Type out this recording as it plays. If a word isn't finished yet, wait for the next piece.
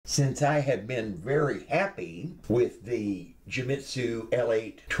Since I have been very happy with the Genmitsu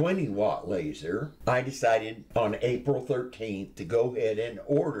L8 20-watt laser, I decided on April 13th to go ahead and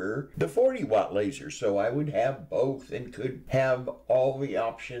order the 40-watt laser so I would have both and could have all the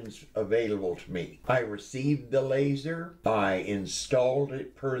options available to me. I received the laser, I installed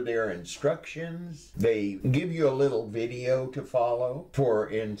it per their instructions. They give you a little video to follow for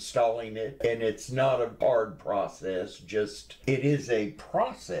installing it, and it's not a hard process, just it is a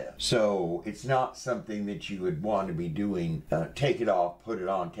process. So it's not something that you would want to be doing take it off, put it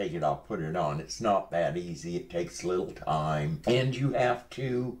on, take it off, put it on. It's not that easy. It takes a little time. And you have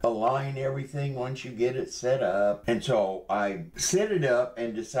to align everything once you get it set up. And so I set it up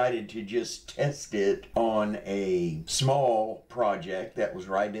and decided to just test it on a small project that was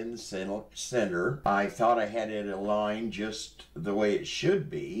right in the center. I thought I had it aligned just the way it should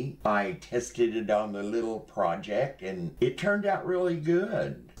be. I tested it on the little project and it turned out really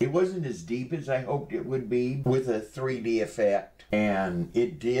good. It wasn't as deep as I hoped it would be with a 3D effect, and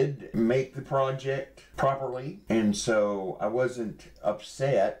it did make the project properly, and so I wasn't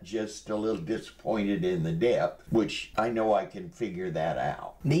upset, just a little disappointed in the depth, which I know I can figure that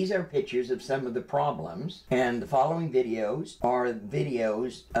out. These are pictures of some of the problems, and the following videos are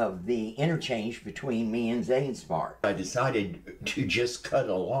videos of the interchange between me and ZaneSmart. I decided to just cut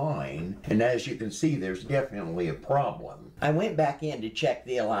a line, and as you can see, there's definitely a problem. I went back in to check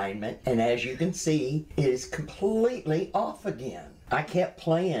the alignment, and as you can see, it is completely off again. I kept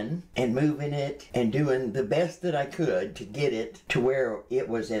playing and moving it and doing the best that I could to get it to where it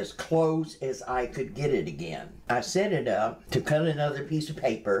was as close as I could get it again. I set it up to cut another piece of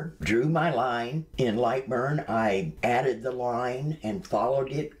paper, drew my line in Lightburn. I added the line and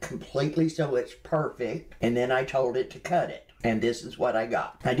followed it completely so it's perfect, and then I told it to cut it. And this is what I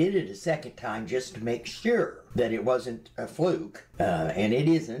got. I did it a second time just to make sure that it wasn't a fluke, and it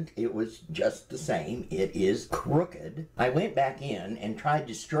isn't. It was just the same. It is crooked. I went back in and tried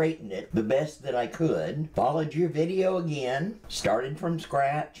to straighten it the best that I could. Followed your video again, started from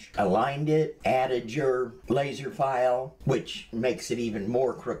scratch, aligned it, added your laser file, which makes it even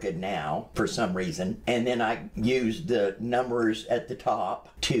more crooked now for some reason, and then I used the numbers at the top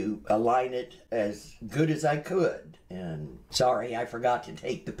to align it as good as I could. And sorry, I forgot to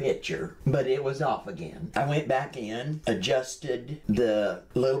take the picture, but it was off again. I went back in, adjusted the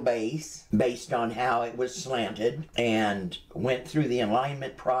little base based on how it was slanted, and went through the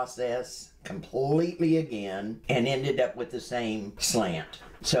alignment process completely again and ended up with the same slant.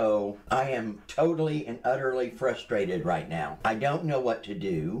 So I am totally and utterly frustrated right now. I don't know what to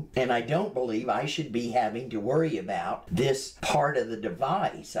do, and I don't believe I should be having to worry about this part of the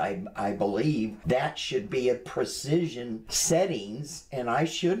device. I believe that should be a precision settings, and I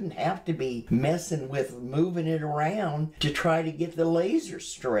shouldn't have to be messing with moving it around to try to get the laser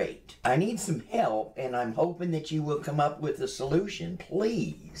straight. I need some help, and I'm hoping that you will come up with a solution,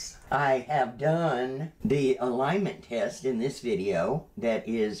 please. I have done the alignment test in this video that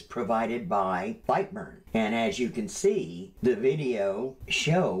is provided by Lightburn. And as you can see, the video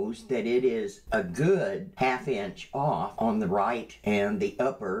shows that it is a good ½ inch off on the right and the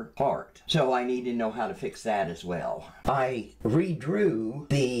upper part. So I need to know how to fix that as well. I redrew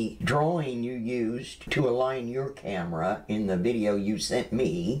the drawing you used to align your camera in the video you sent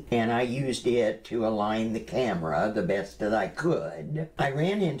me, and I used it to align the camera the best that I could. I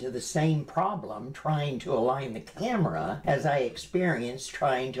ran into the same problem trying to align the camera as I experienced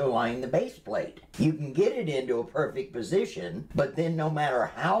trying to align the base plate. You can get it into a perfect position, but then no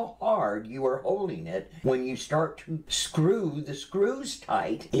matter how hard you are holding it, when you start to screw the screws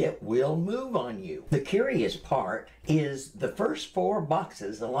tight, it will move on you. The curious part is the first 4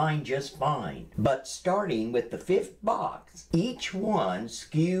 boxes align just fine, but starting with the 5th box, each one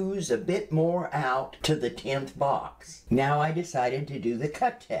skews a bit more out to the 10th box. Now I decided to do the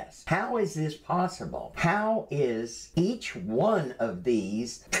cut test. How is this possible? How is each one of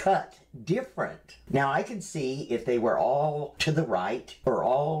these cut different? Now I can see if they were all to the right or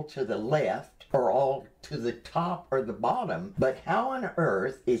all to the left or all to the top or the bottom, but how on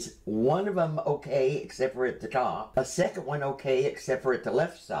earth is one of them okay except for at the top, a second one okay except for at the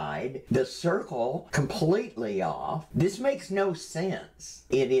left side, the circle completely off? This makes no sense.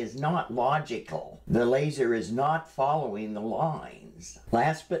 It is not logical. The laser is not following the lines.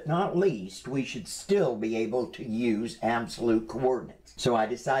 Last but not least, we should still be able to use absolute coordinates. So I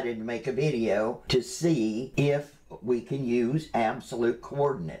decided to make a video to see if we can use absolute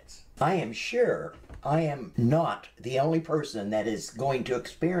coordinates. I am sure I am not the only person that is going to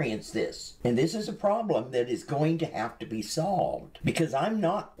experience this. And this is a problem that is going to have to be solved, because I'm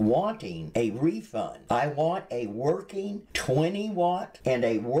not wanting a refund. I want a working 20 watt and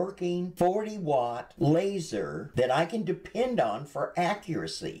a working 40 watt laser that I can depend on for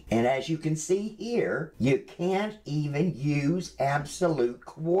accuracy. And as you can see here, you can't even use absolute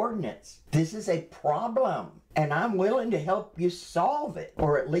coordinates. This is a problem. And I'm willing to help you solve it,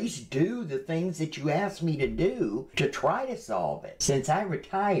 or at least do the things that you asked me to do to try to solve it. Since I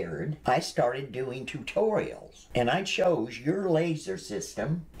retired, I started doing tutorials, and I chose your laser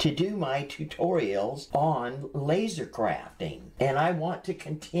system to do my tutorials on laser crafting, and I want to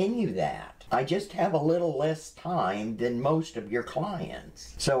continue that. I just have a little less time than most of your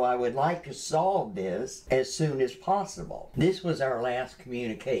clients. So I would like to solve this as soon as possible. This was our last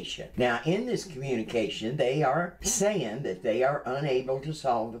communication. Now, in this communication, they are saying that they are unable to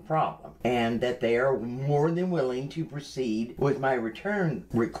solve the problem and that they are more than willing to proceed with my return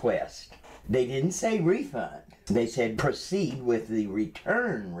request. They didn't say refund. They said proceed with the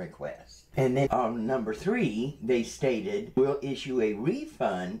return request. And then on number 3, they stated, we'll issue a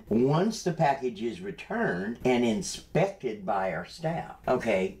refund once the package is returned and inspected by our staff.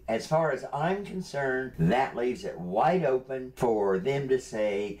 Okay, as far as I'm concerned, that leaves it wide open for them to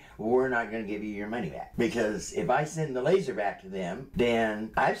say, we're not going to give you your money back. Because if I send the laser back to them,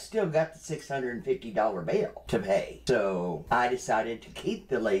 then I've still got the $650 bill to pay. So I decided to keep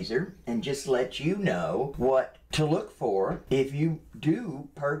the laser and just let you know what to look for. If you do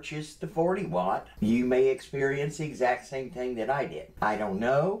purchase the 40 watt, you may experience the exact same thing that I did. I don't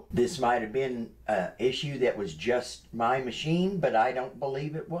know. This might have been an issue that was just my machine, but I don't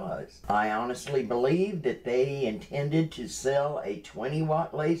believe it was. I honestly believe that they intended to sell a 20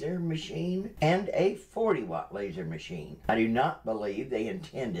 watt laser machine and a 40 watt laser machine. I do not believe they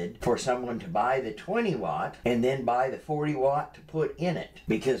intended for someone to buy the 20 watt and then buy the 40 watt to put in it.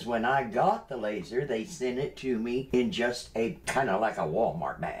 Because when I got the laser, they sent it to me in just a kind of like a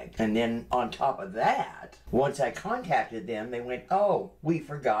Walmart bag. And then on top of that, once I contacted them, they went, oh, we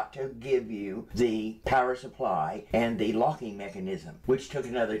forgot to give you the power supply and the locking mechanism, which took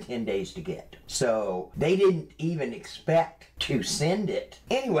another 10 days to get. So they didn't even expect to send it.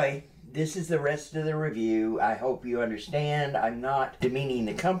 Anyway, this is the rest of the review. I hope you understand. I'm not demeaning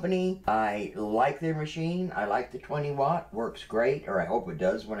the company. I like their machine. I like the 20 watt. Works great, or I hope it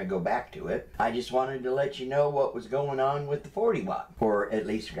does when I go back to it. I just wanted to let you know what was going on with the 40 watt, or at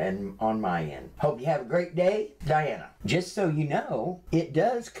least on my end. Hope you have a great day. Diana. Just so you know, it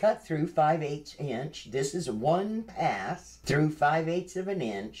does cut through 5/8 inch. This is one pass through 5/8 of an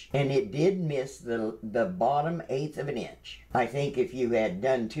inch, and it did miss the bottom 1/8 of an inch. I think if you had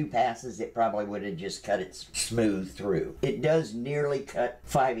done 2 passes, it probably would have just cut it smooth through. It does nearly cut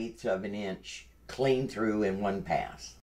 5/8 of an inch clean through in one pass.